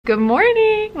Good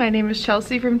morning! My name is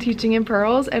Chelsea from Teaching in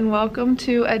Pearls, and welcome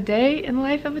to a day in the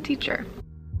life of a teacher.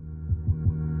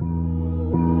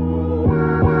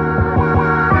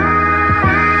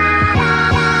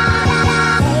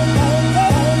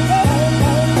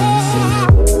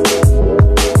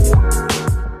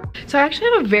 So I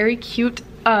actually have a very cute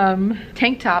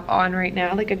tank top on right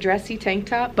now, like a dressy tank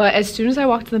top, but as soon as I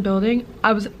walked in the building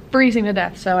I was freezing to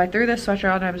death, so I threw this sweatshirt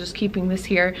on and I was just keeping this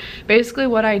here. Basically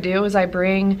what I do is I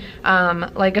bring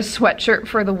like a sweatshirt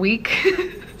for the week.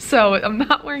 So I'm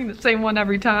not wearing the same one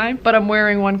every time, but I'm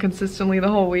wearing one consistently the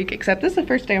whole week, except this is the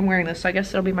first day I'm wearing this, so I guess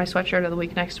it'll be my sweatshirt of the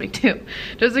week next week too,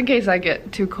 just in case I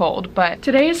get too cold. But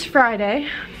today is Friday,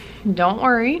 don't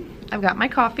worry. I've got my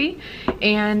coffee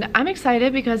and I'm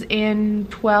excited because in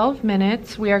 12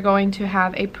 minutes we are going to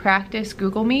have a practice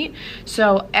Google Meet.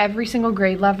 So every single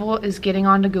grade level is getting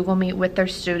onto Google Meet with their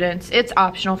students. It's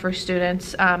optional for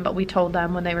students, but we told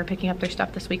them when they were picking up their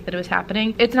stuff this week that it was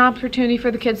happening. It's an opportunity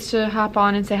for the kids to hop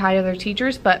on and say hi to their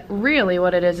teachers, but really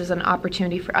what it is an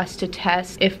opportunity for us to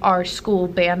test if our school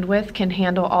bandwidth can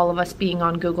handle all of us being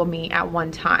on Google Meet at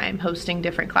one time, hosting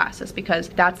different classes, because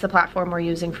that's the platform we're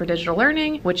using for digital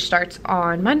learning, which starts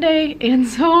on Monday. And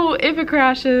so if it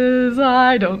crashes,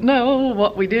 I don't know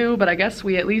what we do, but I guess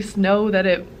we at least know that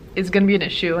it is going to be an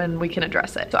issue and we can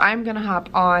address it. So I'm going to hop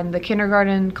on the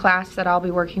kindergarten class that I'll be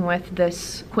working with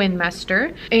this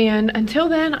quinmester, and until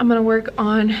then I'm going to work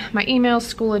on my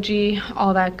emails, Schoology,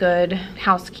 all that good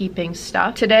housekeeping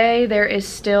stuff. Today there is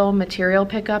still material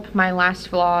pickup. My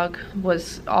last vlog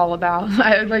was all about,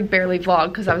 I like barely vlogged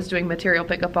because I was doing material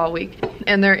pickup all week,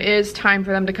 and there is time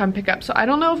for them to come pick up. So I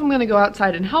don't know if I'm going to go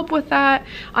outside and help with that.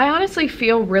 I honestly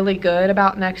feel really good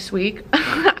about next week.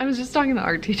 I was just talking to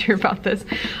our teacher about this.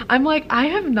 I'm like, I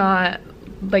have not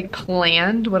like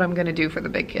planned what I'm gonna do for the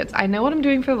big kids. I know what I'm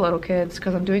doing for the little kids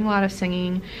because I'm doing a lot of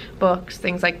singing, books,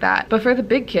 things like that. But for the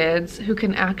big kids who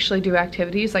can actually do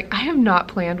activities, like I have not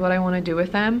planned what I want to do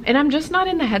with them, and I'm just not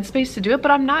in the headspace to do it.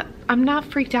 But I'm not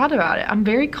freaked out about it. I'm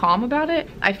very calm about it.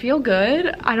 I feel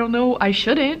good. I don't know, I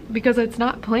shouldn't because it's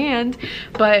not planned,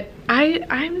 but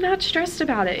I'm not stressed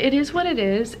about it. It is what it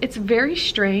is. It's very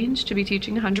strange to be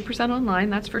teaching 100% online,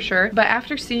 that's for sure. But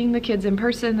after seeing the kids in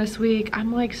person this week,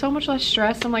 I'm like so much less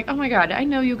stressed. I'm like, oh my God, I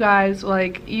know you guys,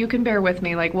 like you can bear with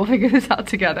me, like we'll figure this out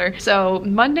together. So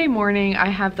Monday morning, I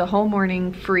have the whole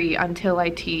morning free until I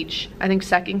teach, I think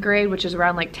second grade, which is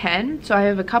around like 10. So I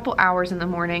have a couple hours in the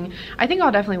morning. I think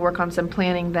I'll definitely work on some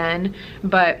planning then,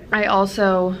 but I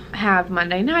also have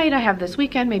Monday night, I have this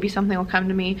weekend, maybe something will come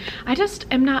to me. I just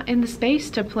am not in the space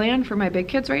to plan for my big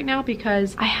kids right now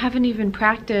because I haven't even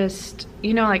practiced,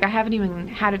 you know, like I haven't even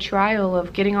had a trial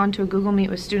of getting onto a Google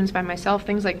Meet with students by myself,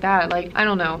 things like that. Like, I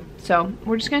don't know. So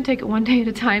we're just gonna take it one day at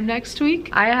a time next week.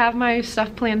 I have my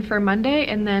stuff planned for Monday,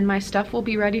 and then my stuff will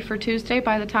be ready for Tuesday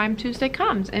by the time Tuesday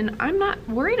comes. And I'm not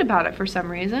worried about it for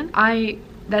some reason.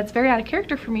 That's very out of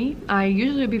character for me. I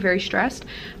usually would be very stressed,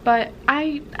 but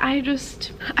I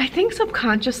think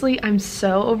subconsciously I'm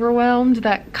so overwhelmed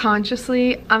that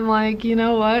consciously I'm like, you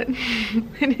know what?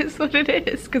 It is what it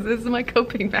is, because this is my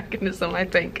coping mechanism, I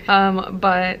think.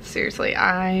 But seriously,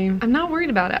 I'm not worried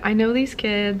about it. I know these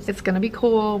kids. It's gonna be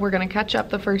cool. We're gonna catch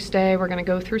up the first day. We're gonna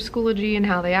go through Schoology and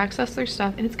how they access their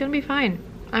stuff, and it's gonna be fine.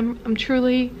 I'm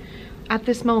truly, at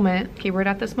this moment, keyword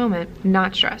at this moment,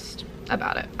 not stressed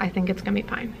about it. I think it's gonna be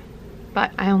fine.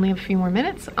 But I only have a few more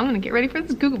minutes. I'm gonna get ready for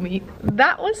this Google Meet.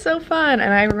 That was so fun,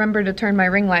 and I remember to turn my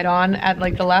ring light on at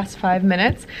like the last 5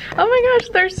 minutes. Oh my gosh,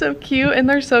 they're so cute and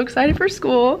they're so excited for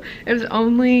school. It was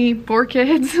only 4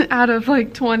 kids out of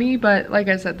like 20, but like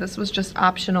I said, this was just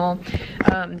optional,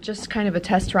 just kind of a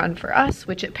test run for us,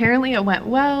 which apparently it went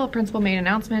well. Principal made an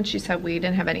announcement. She said we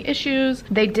didn't have any issues.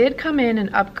 They did come in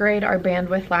and upgrade our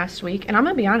bandwidth last week, and I'm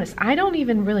gonna be honest, I don't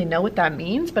even really know what that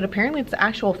means, but apparently it's the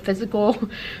actual physical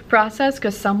process,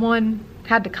 because someone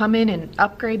had to come in and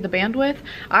upgrade the bandwidth.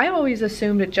 I always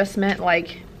assumed it just meant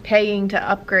like paying to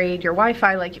upgrade your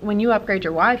Wi-Fi, like when you upgrade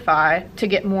your Wi-Fi to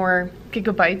get more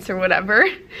gigabytes or whatever,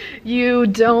 you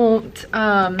don't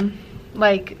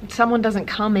like someone doesn't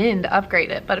come in to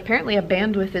upgrade it, but apparently a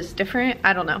bandwidth is different.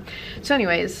 I don't know. So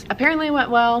anyways, apparently it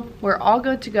went well. We're all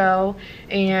good to go,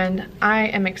 and I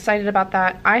am excited about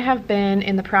that. I have been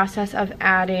in the process of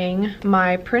adding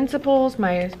my principals,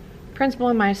 my principal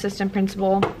and my assistant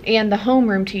principal, and the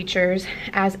homeroom teachers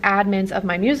as admins of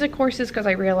my music courses, because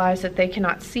I realized that they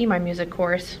cannot see my music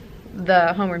course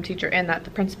the homeroom teacher and that the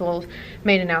principal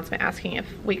made an announcement asking if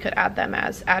we could add them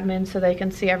as admins so they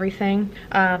can see everything.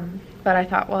 But I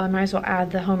thought, well, I might as well add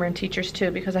the homeroom teachers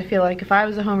too, because I feel like if I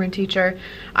was a homeroom teacher,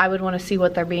 I would want to see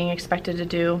what they're being expected to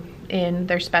do in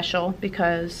their special,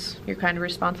 because you're kind of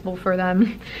responsible for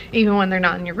them even when they're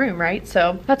not in your room, right?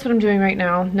 So that's what I'm doing right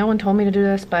now. No one told me to do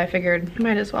this, but I figured I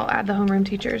might as well add the homeroom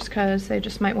teachers because they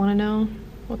just might want to know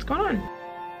what's going on.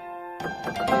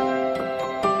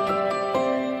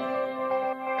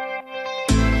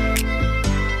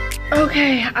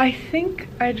 Okay, I think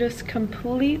I just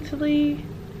completely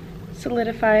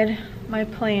solidified my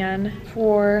plan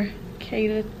for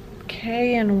K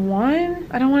and 1.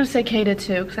 I don't want to say K to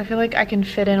 2 because I feel like I can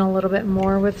fit in a little bit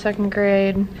more with 2nd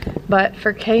grade. But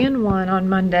for K and 1 on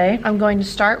Monday, I'm going to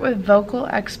start with vocal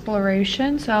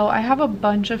exploration. So I have a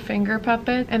bunch of finger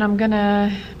puppets and I'm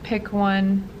gonna pick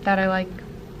one that I like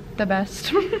the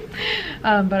best.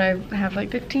 But I have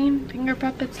like 15 finger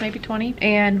puppets, maybe 20.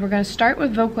 And we're gonna start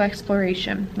with vocal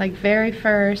exploration. Like very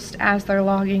first, as they're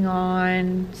logging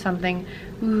on, something,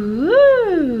 ooh,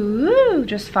 ooh,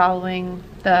 just following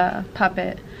the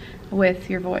puppet with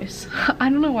your voice. I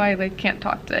don't know why I can't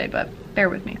talk today, but bear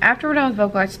with me. After we're done with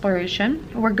vocal exploration,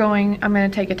 I'm gonna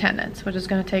take attendance, which is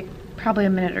gonna take probably a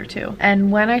minute or two.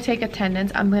 And when I take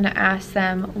attendance, I'm gonna ask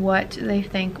them what they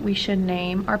think we should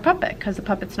name our puppet, because the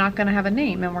puppet's not gonna have a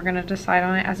name and we're gonna decide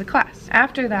on it as a class.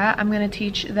 After that, I'm gonna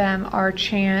teach them our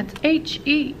chant,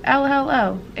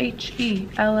 H-E-L-L-O,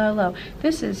 H-E-L-L-O.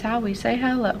 This is how we say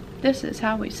hello. This is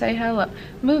how we say hello.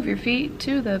 Move your feet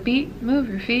to the beat, move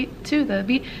your feet to the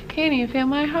beat. Can you feel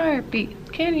my heartbeat?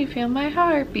 Can you feel my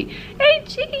heartbeat?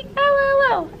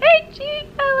 H-E-L-L-O,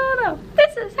 H-E-L-L-O.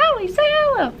 This is how we say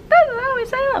hello. This is how we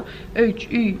say hello.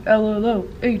 H-E-L-L-O,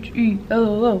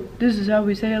 H-E-L-L-O. This is how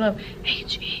we say hello.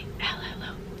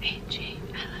 H-E-L-L-O,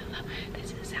 H-E-L-L-O.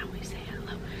 This is how we say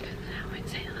hello. This is how we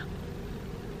say hello.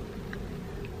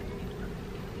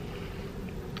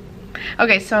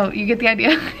 Okay, so you get the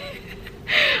idea.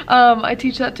 I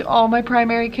teach that to all my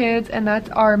primary kids, and that's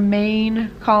our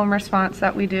main call and response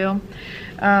that we do.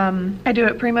 I do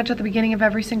it pretty much at the beginning of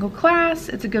every single class.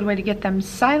 It's a good way to get them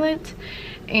silent,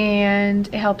 and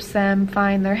it helps them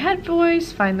find their head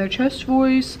voice, find their chest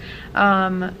voice,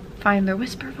 find their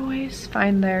whisper voice,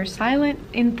 find their silent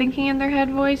in thinking in their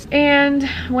head voice. And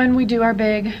when we do our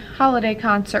big holiday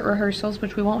concert rehearsals,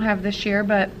 which we won't have this year,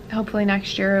 but hopefully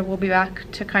next year we'll be back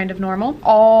to kind of normal,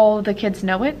 all the kids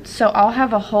know it. So I'll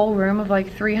have a whole room of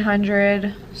like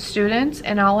 300 students,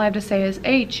 and all I have to say is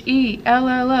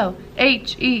H-E-L-L-O,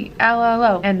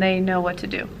 H-E-L-L-O, and they know what to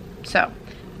do. So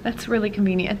that's really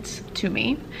convenient to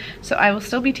me. So I will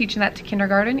still be teaching that to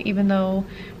kindergarten, even though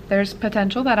there's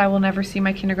potential that I will never see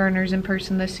my kindergartners in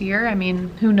person this year. I mean,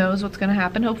 who knows what's gonna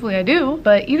happen? Hopefully I do.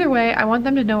 But either way, I want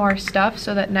them to know our stuff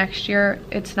so that next year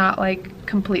it's not like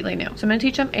completely new. So I'm gonna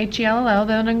teach them H-E-L-L-O,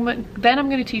 then I'm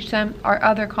gonna teach them our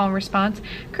other call and response.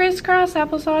 Crisscross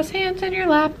applesauce, hands in your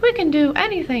lap. We can do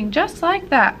anything just like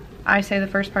that. I say the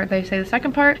first part, they say the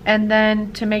second part. And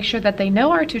then to make sure that they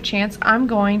know our 2 chants, I'm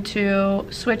going to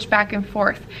switch back and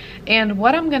forth. And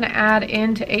what I'm gonna add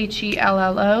into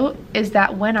H-E-L-L-O is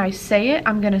that when I say it,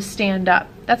 I'm gonna stand up.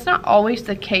 That's not always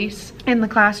the case in the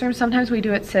classroom. Sometimes we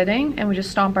do it sitting and we just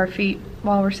stomp our feet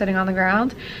while we're sitting on the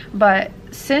ground. But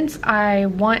since I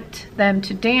want them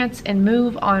to dance and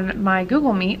move on my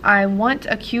Google Meet, I want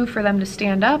a cue for them to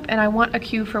stand up, and I want a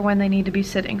cue for when they need to be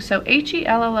sitting. So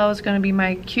H-E-L-L-O is going to be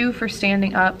my cue for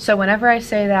standing up. So whenever I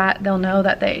say that, they'll know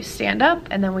that they stand up,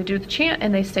 and then we do the chant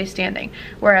and they stay standing.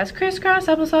 Whereas crisscross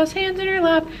applesauce, hands in your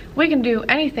lap, we can do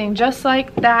anything just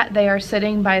like that. They are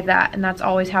sitting by that, and that's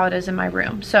always how it is in my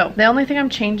room. So the only thing I'm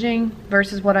changing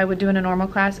versus what I would do in a normal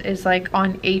class is like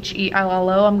on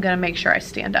H-E-L-L-O, I'm gonna make sure I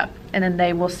stand up, and then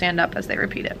they will stand up as they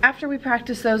repeat it. After we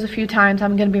practice those a few times,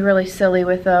 I'm gonna be really silly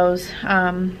with those,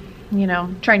 you know,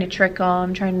 trying to trick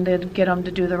them, trying to get them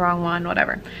to do the wrong one,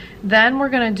 whatever. Then we're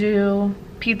gonna do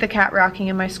Pete the Cat rocking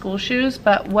in my school shoes,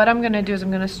 but what I'm gonna do is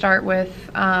I'm gonna start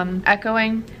with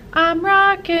echoing, I'm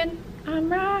rocking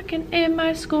in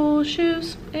my school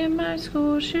shoes, in my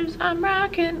school shoes, I'm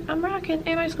rocking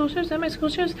in my school shoes, in my school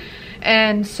shoes.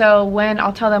 And so when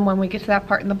I'll tell them when we get to that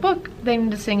part in the book, they need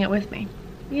to sing it with me.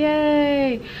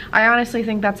 Yay! I honestly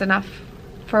think that's enough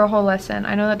for a whole lesson.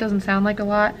 I know that doesn't sound like a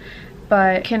lot,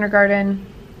 but kindergarten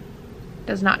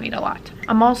does not need a lot.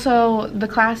 I'm also, the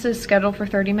class is scheduled for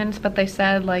 30 minutes, but they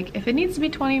said like if it needs to be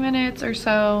 20 minutes or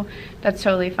so, that's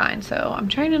totally fine. So I'm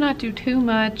trying to not do too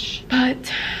much,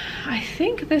 but I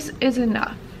think this is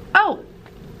enough. Oh,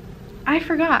 I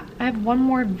forgot. I have one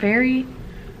more very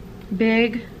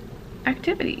big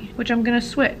activity, which I'm gonna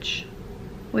switch.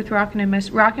 with Rockin' My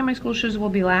School Shoes will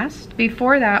be last.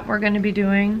 Before that, we're going to be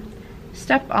doing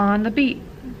Step on the Beat.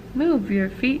 Move your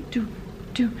feet, do,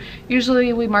 do.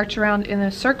 Usually we march around in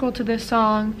a circle to this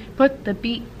song. Put the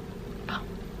beat, boom,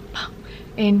 boom,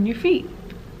 in your feet,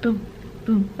 boom,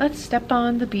 boom. Let's step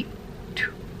on the beat.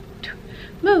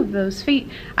 Move those feet.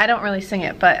 I don't really sing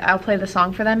it, but I'll play the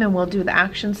song for them and we'll do the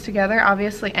actions together.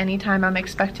 Obviously, anytime I'm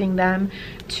expecting them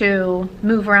to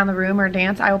move around the room or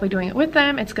dance, I will be doing it with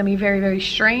them. It's gonna be very, very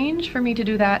strange for me to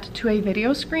do that to a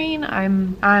video screen. I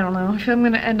don't know if I'm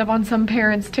gonna end up on some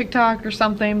parent's TikTok or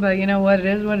something, but you know what, it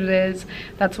is what it is.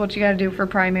 That's what you gotta do for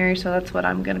primary, so that's what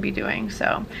I'm gonna be doing.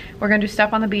 So we're gonna do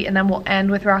Step on the Beat and then we'll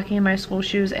end with Rocking in My School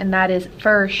Shoes, and that is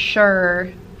for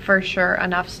sure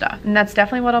enough stuff. And that's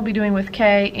definitely what I'll be doing with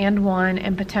K and 1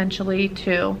 and potentially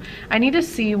 2. I need to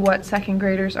see what second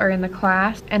graders are in the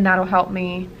class, and that'll help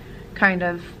me kind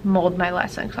of mold my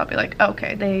lesson. Because I'll be like,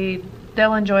 okay,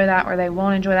 they'll enjoy that or they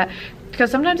won't enjoy that.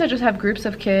 Because sometimes I just have groups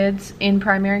of kids in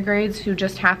primary grades who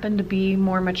just happen to be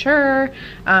more mature,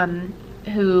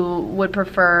 who would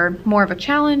prefer more of a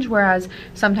challenge, whereas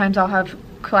sometimes I'll have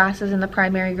classes in the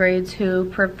primary grades who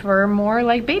prefer more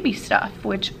like baby stuff,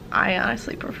 which I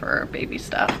honestly prefer baby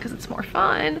stuff because it's more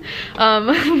fun.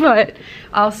 But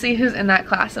I'll see who's in that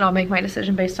class and I'll make my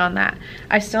decision based on that.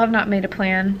 I still have not made a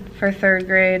plan for 3rd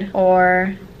grade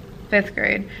or 5th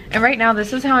grade. And right now,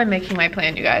 this is how I'm making my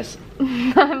plan, you guys.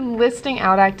 I'm listing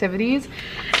out activities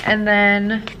and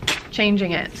then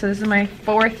changing it. So this is my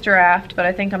 4th draft, but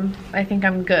I think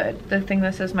I'm good.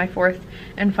 This is my 4th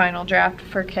and final draft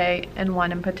for K and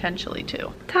 1 and potentially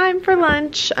 2. Time for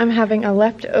lunch. I'm having a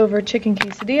leftover chicken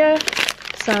quesadilla,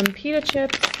 some pita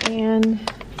chips,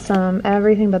 and some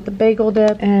everything but the bagel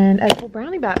dip and edible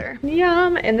brownie batter.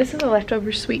 Yum! And this is a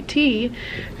leftover sweet tea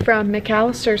from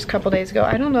McAllister's a couple days ago.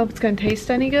 I don't know if it's gonna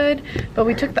taste any good, but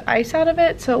we took the ice out of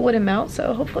it so it wouldn't melt,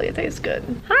 so hopefully it tastes good.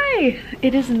 Hi!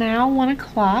 It is now 1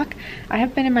 o'clock. I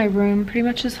have been in my room pretty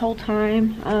much this whole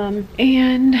time,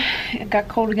 and it got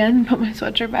cold again. Put my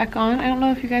sweatshirt back on. I don't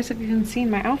know if you guys have even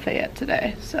seen my outfit yet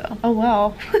today, so oh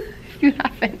well. If you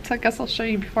haven't, I guess I'll show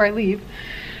you before I leave.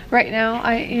 Right now,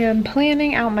 I am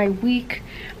planning out my week.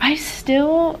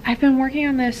 I've been working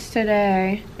on this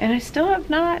today, and I still have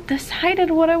not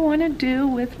decided what I want to do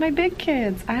with my big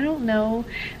kids. I don't know.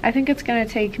 I think it's gonna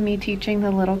take me teaching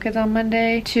the little kids on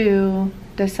Monday to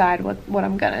decide what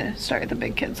I'm gonna start the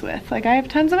big kids with. Like, I have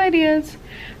tons of ideas.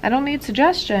 I don't need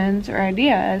suggestions or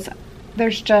ideas.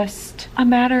 There's just a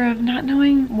matter of not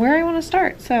knowing where I want to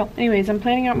start. So anyways, I'm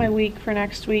planning out my week for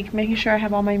next week, making sure I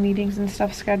have all my meetings and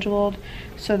stuff scheduled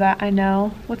so that I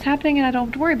know what's happening and I don't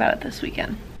have to worry about it this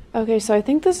weekend. Okay, so I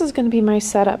think this is going to be my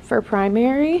setup for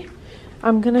primary.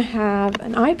 I'm going to have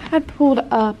an iPad pulled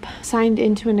up, signed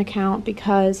into an account,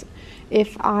 because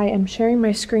if I am sharing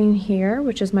my screen here,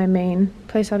 which is my main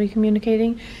place I'll be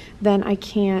communicating, then I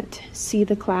can't see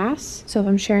the class. So if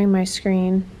I'm sharing my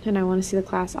screen and I want to see the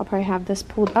class, I'll probably have this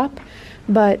pulled up,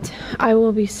 but I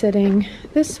will be sitting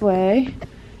this way.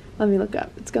 Let me look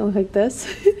up. It's gonna look like this.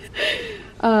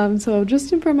 So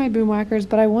just in front of my boom whackers,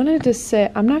 but I wanted to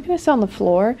sit, I'm not gonna sit on the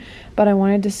floor, but I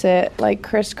wanted to sit like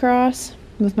crisscross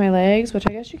with my legs, which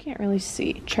I guess you can't really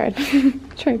see. Try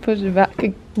to push it back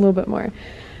a little bit more.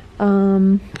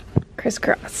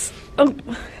 Crisscross. Oh.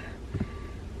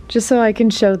 Just so I can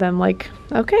show them, like,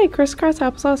 okay, crisscross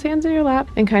applesauce, hands in your lap,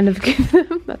 and kind of give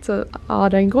them, that's an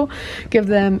odd angle, give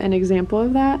them an example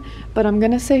of that. But I'm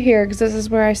gonna sit here because this is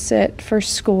where I sit for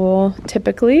school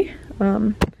typically.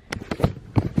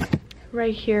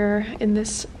 Right here in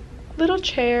this little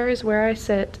chair is where I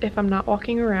sit if I'm not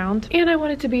walking around. And I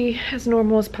want it to be as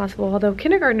normal as possible, although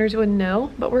kindergartners wouldn't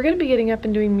know, but we're gonna be getting up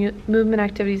and doing movement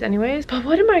activities anyways. But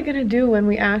what am I gonna do when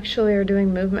we actually are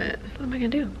doing movement? What am I gonna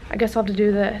do? I guess I'll have to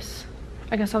do this.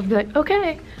 I guess I'll have to be like,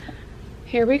 okay,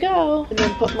 here we go. And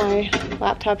then put my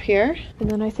laptop here. And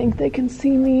then I think they can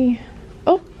see me.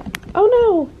 Oh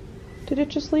no. Did it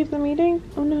just leave the meeting?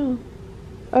 Oh no.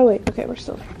 Oh wait, okay, we're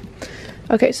still there.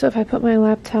 Okay, so if I put my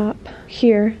laptop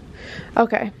here,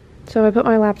 okay, so if I put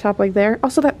my laptop like there,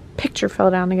 also that picture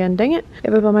fell down again, dang it.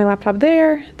 If I put my laptop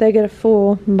there, they get a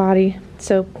full body,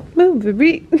 so move the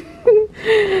beat.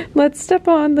 Let's step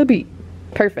on the beat.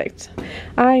 Perfect.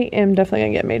 I am definitely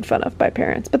gonna get made fun of by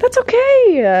parents, but that's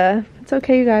okay. It's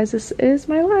okay, you guys, this is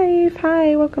my life.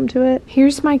 Hi, welcome to it.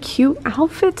 Here's my cute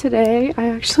outfit today. I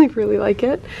actually really like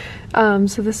it.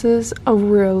 So this is a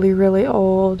really, really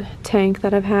old tank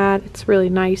that I've had. It's really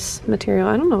nice material.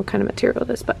 I don't know what kind of material it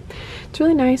is, but it's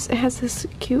really nice. It has this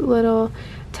cute little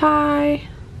tie,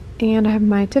 and I have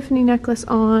my Tiffany necklace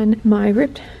on, my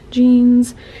ripped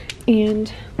jeans,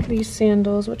 and these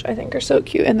sandals, which I think are so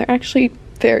cute, and they're actually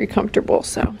very comfortable.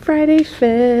 So Friday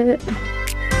fit.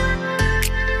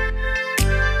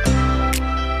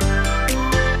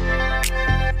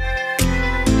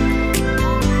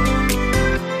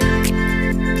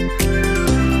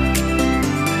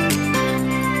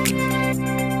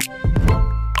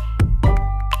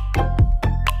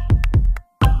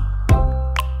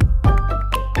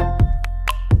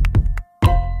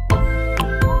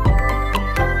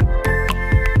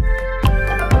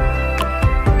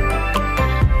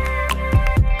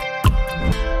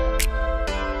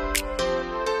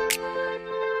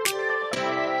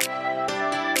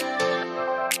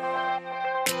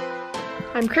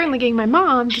 I'm currently getting my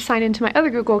mom to sign into my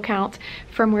other Google account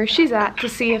from where she's at to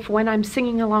see if when I'm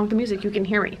singing along with the music you can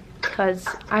hear me, because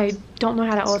I don't know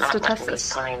how else to test this.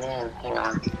 Sign in. Hang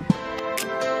on.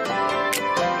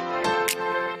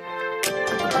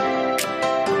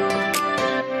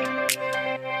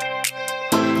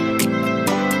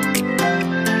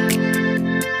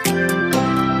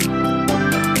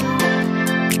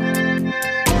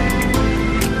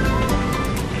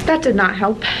 That did not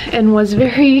help and was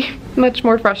very much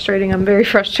more frustrating. I'm very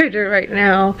frustrated right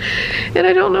now and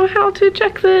I don't know how to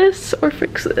check this or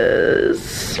fix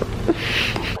this.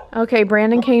 Okay,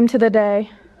 Brandon came to the day.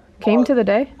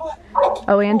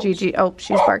 Oh, and Gigi. Oh,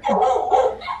 she's barking.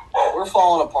 We're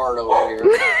falling apart over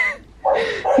here.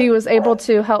 He was able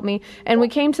to help me and we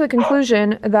came to the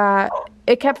conclusion that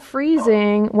it kept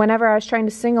freezing whenever I was trying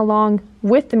to sing along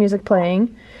with the music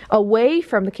playing away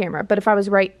from the camera, but if I was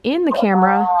right in the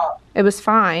camera it was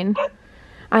fine.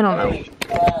 I don't know,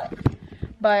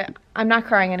 but I'm not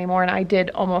crying anymore and I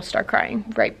did almost start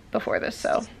crying right before this,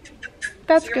 so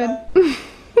that's good.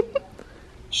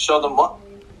 Show them what?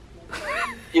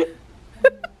 Yeah.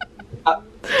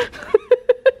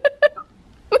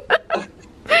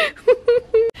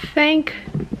 Thank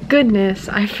goodness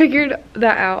I figured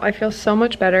that out. I feel so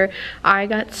much better. I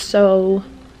got so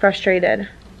frustrated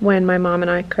when my mom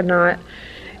and I could not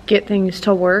get things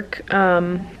to work,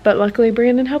 but luckily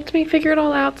Brandon helped me figure it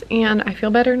all out and I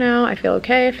feel better now. I feel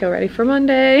okay. I feel ready for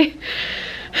Monday.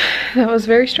 That was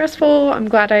very stressful. I'm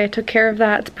glad I took care of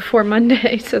that before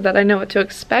Monday so that I know what to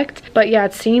expect. But yeah,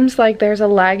 it seems like there's a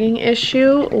lagging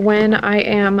issue when I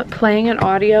am playing an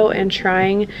audio and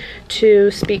trying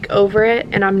to speak over it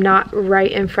and I'm not right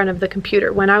in front of the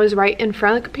computer. When I was right in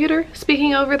front of the computer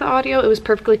speaking over the audio, it was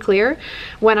perfectly clear.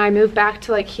 When I moved back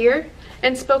to like here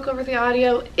and spoke over the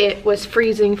audio, it was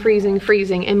freezing,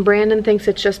 and Brandon thinks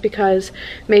it's just because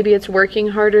maybe it's working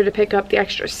harder to pick up the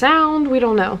extra sound. We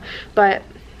don't know, but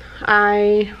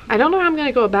I don't know how I'm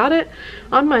gonna go about it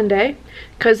on Monday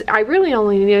because I really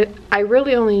only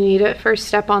need it for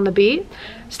Step on the Beat.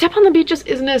 Step on the Beat just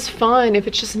isn't as fun if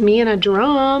it's just me and a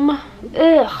drum.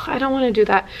 Ugh, I don't want to do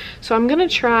that. So I'm gonna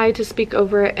try to speak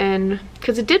over it, and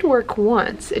because it did work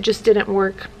once, it just didn't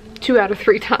work 2 out of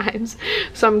 3 times.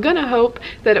 So I'm gonna hope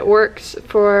that it works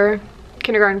for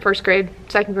kindergarten, 1st grade,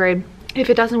 2nd grade. If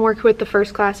it doesn't work with the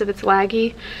first class, if it's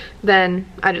laggy, then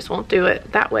I just won't do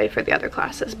it that way for the other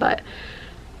classes. But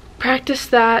practice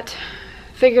that,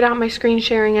 figured out my screen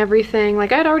sharing, everything.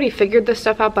 Like I'd already figured this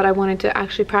stuff out, but I wanted to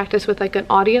actually practice with like an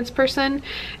audience person.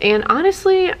 And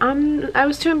honestly, I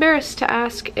was too embarrassed to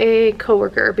ask a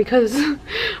coworker because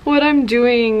what I'm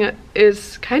doing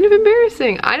is kind of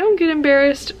embarrassing. I don't get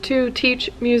embarrassed to teach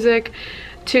music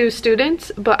to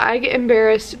students, but I get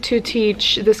embarrassed to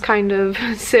teach this kind of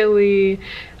silly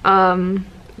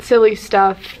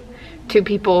stuff to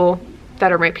people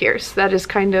that are my peers. That is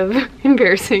kind of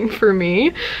embarrassing for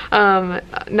me.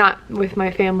 Not with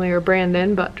my family or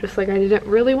Brandon, but just like I didn't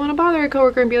really want to bother a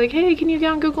coworker and be like, hey, can you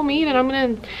get on Google Meet and I'm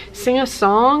gonna sing a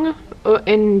song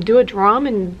and do a drum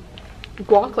and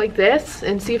walk like this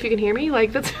and see if you can hear me.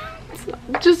 Like that's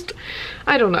just,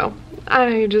 I don't know.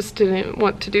 I just didn't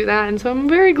want to do that, and so I'm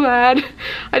very glad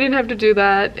I didn't have to do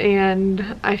that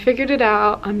and I figured it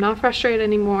out. I'm not frustrated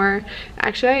anymore.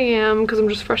 Actually I am, because I'm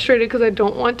just frustrated because I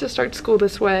don't want to start school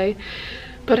this way,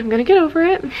 but I'm gonna get over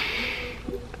it.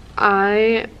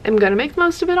 I am gonna make the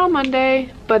most of it on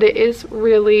Monday, but it is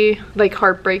really like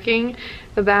heartbreaking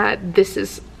that this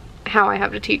is how I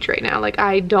have to teach right now. Like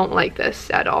I don't like this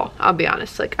at all, I'll be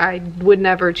honest. Like I would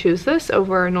never choose this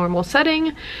over a normal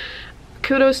setting.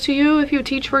 Kudos to you if you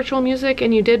teach virtual music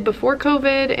and you did before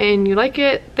COVID and you like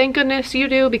it. Thank goodness you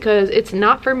do, because it's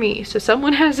not for me. So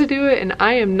someone has to do it and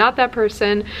I am not that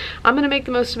person. I'm gonna make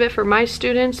the most of it for my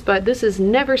students, but this is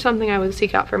never something I would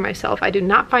seek out for myself. I do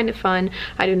not find it fun.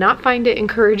 I do not find it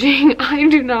encouraging. I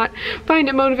do not find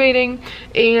it motivating,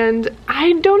 and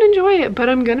I don't enjoy it, but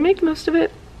I'm gonna make the most of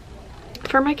it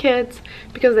for my kids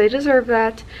because they deserve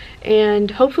that. And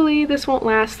hopefully this won't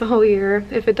last the whole year.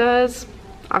 If it does,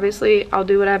 obviously I'll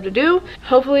do what I have to do.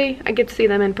 Hopefully I get to see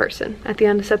them in person at the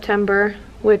end of September,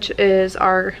 which is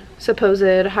our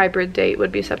supposed hybrid date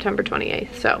would be September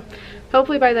 28th. So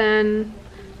hopefully by then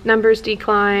numbers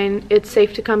decline, it's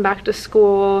safe to come back to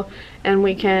school, and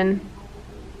we can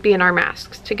be in our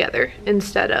masks together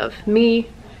instead of me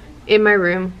in my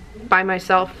room by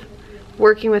myself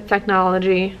working with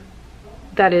technology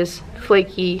that is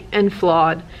flaky and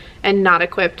flawed and not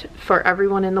equipped for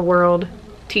everyone in the world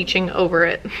teaching over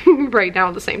it right now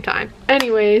at the same time.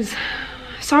 Anyways,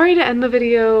 sorry to end the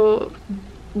video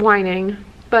whining,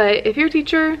 but if you're a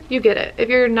teacher, you get it. If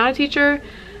you're not a teacher,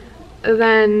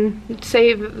 then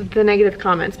save the negative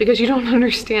comments, because you don't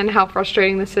understand how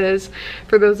frustrating this is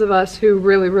for those of us who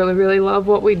really love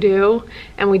what we do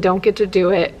and we don't get to do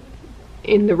it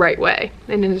in the right way,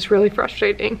 and it is really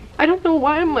frustrating. I don't know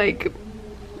why I'm like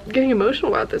getting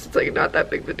emotional about this. It's like not that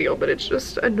big of a deal, but it's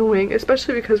just annoying,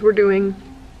 especially because we're doing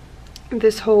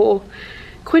this whole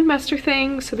quinmester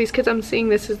thing. So these kids I'm seeing,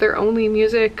 this is their only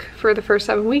music for the first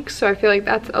 7 weeks, so I feel like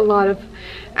that's a lot of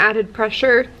added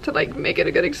pressure to like make it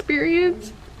a good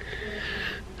experience.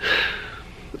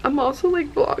 I'm also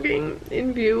like vlogging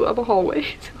in view of a hallway,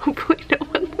 so hopefully no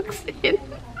one looks in.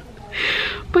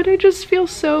 But I just feel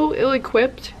so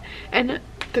ill-equipped, and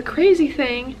the crazy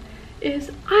thing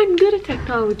is I'm good at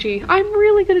technology. I'm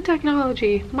really good at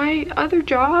technology. My other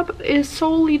job is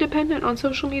solely dependent on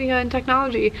social media and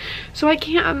technology, so I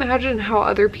can't imagine how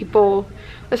other people,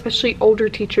 especially older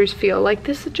teachers, feel. Like,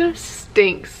 this just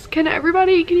stinks. Can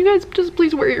you guys just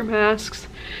please wear your masks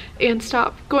and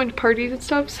stop going to parties and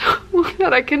stuff so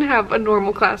that I can have a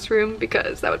normal classroom,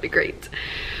 because that would be great.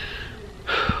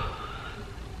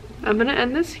 I'm gonna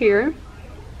end this here.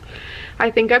 I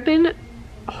think I've been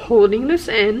holding this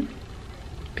in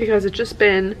because it's just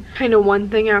been kind of one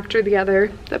thing after the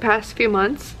other the past few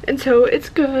months, and so it's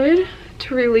good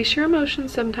to release your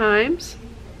emotions sometimes,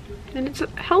 and it's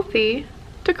healthy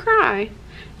to cry,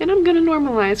 and I'm gonna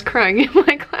normalize crying in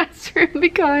my classroom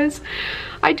because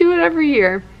I do it every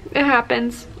year. It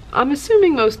happens. I'm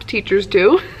assuming most teachers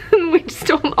do. We just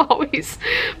don't always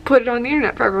put it on the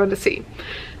internet for everyone to see.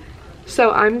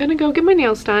 So I'm gonna go get my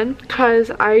nails done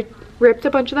because I ripped a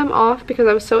bunch of them off because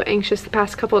I was so anxious the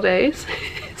past couple days.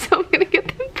 So I'm gonna get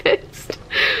them fixed.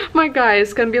 My guy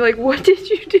is gonna be like, what did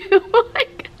you do?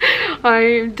 Like,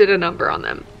 I did a number on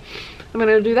them. I'm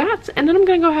gonna do that, and then I'm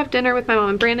gonna go have dinner with my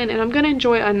mom and Brandon, and I'm gonna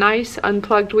enjoy a nice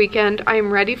unplugged weekend. I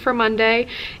am ready for Monday.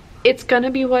 It's gonna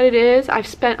be what it is. I've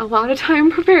spent a lot of time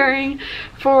preparing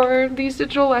for these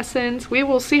digital lessons. We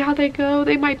will see how they go.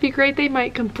 They might be great, they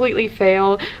might completely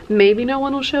fail. Maybe no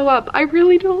one will show up. I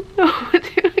really don't know what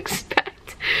to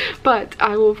expect. But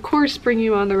I will of course bring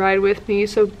you on the ride with me,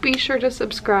 so be sure to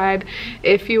subscribe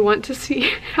if you want to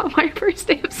see how my first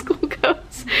day of school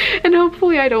goes. And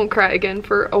hopefully I don't cry again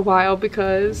for a while,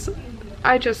 because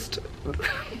I just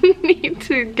need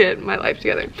to get my life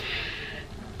together.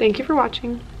 Thank you for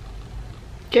watching.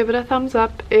 Give it a thumbs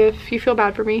up if you feel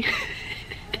bad for me.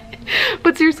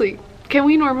 But seriously, can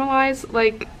we normalize,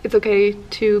 like, it's okay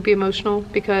to be emotional,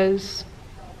 because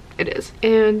it is.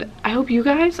 And I hope you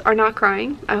guys are not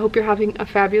crying. I hope you're having a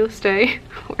fabulous day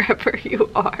wherever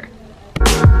you are.